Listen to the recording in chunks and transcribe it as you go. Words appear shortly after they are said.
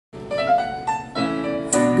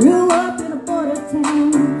Grew up in a border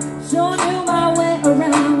town, sure knew my way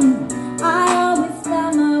around. I always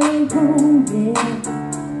found my way home,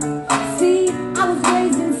 yeah. See, I was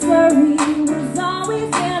raised in Surrey, was always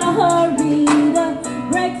in a hurry to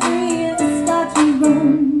break free and start to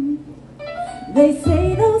roam. They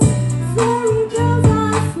say those Surrey girls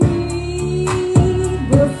are sweet,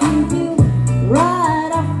 they'll sweep you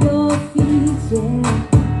right off your feet, yeah.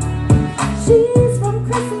 She's from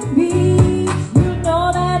Crescent Beach, you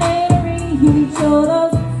know that ain't reach. Oh,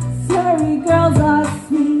 those Surrey girls are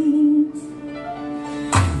sweet.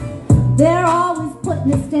 They're always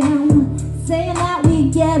putting us down, saying that we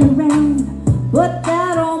get around, but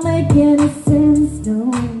that don't make any sense,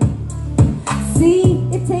 no. See,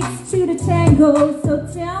 it takes two to tango, so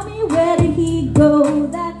tell me, where did he go?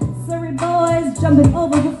 That Surrey boy's jumping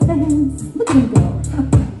over the fence. Look at him go.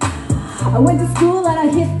 I went to school and I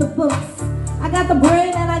hit the books. I got the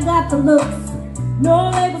brain and I got the looks.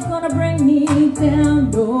 No label's gonna bring me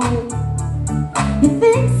down, no. You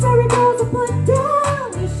think Surrey girls are put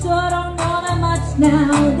down? You sure don't know that much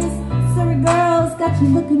now. This Surrey girl's got you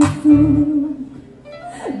looking a fool.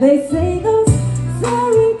 They say those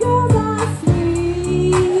Surrey girls are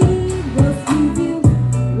sweet, they'll sweep you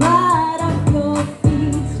right off your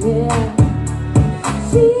feet, yeah.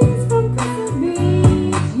 She's from Crescent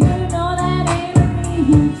Beach, you know that ain't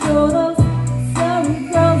me. So those Surrey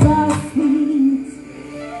girls are sweet.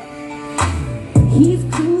 He's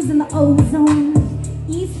cruising the ozone,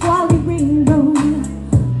 East Wally Ring Road,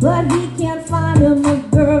 but he can't find him a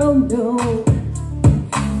girl, no.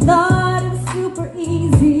 Thought it was super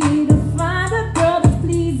easy to find a girl that's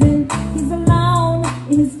pleasing. He's alone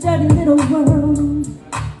in his dirty little world.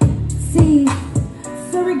 See,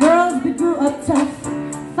 Surrey girls, we grew up tough.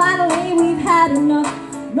 Finally we've had enough.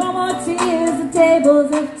 No more tears, the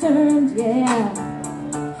tables have turned, yeah.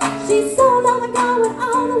 She's so long ago and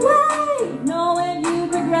all the way, knowing you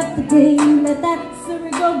regret the day you let that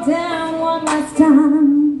Surrey go down one last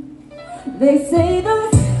time. They say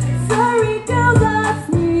those Surrey girls are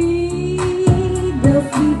sweet, they'll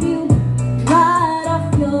sweep you right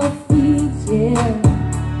off your feet, yeah.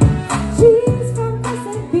 She's from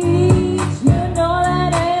Crescent Beach, you know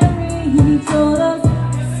that ain't reach. Oh, those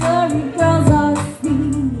Surrey girls are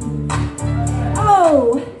sweet.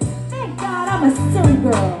 Oh, thank God I'm a Surrey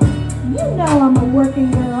girl. You know I'm a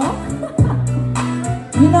working girl.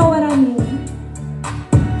 You know what I mean.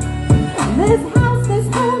 This house, this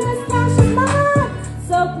home, this cash is mine,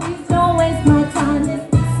 so please don't waste my time. This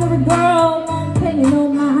Surrey girl won't pay you no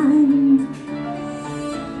mind.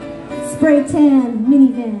 Spray tan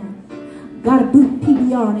minivan, got a boot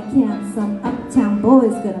PBR on a can. Some uptown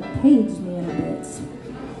boy's gonna page me in a bit.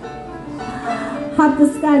 Hop the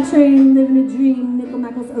sky train, living a dream.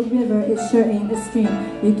 Nickel-Mackle's a river, it sure ain't a stream.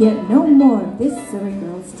 You get no more of this Surrey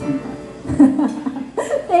girl's temper.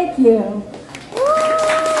 Thank you.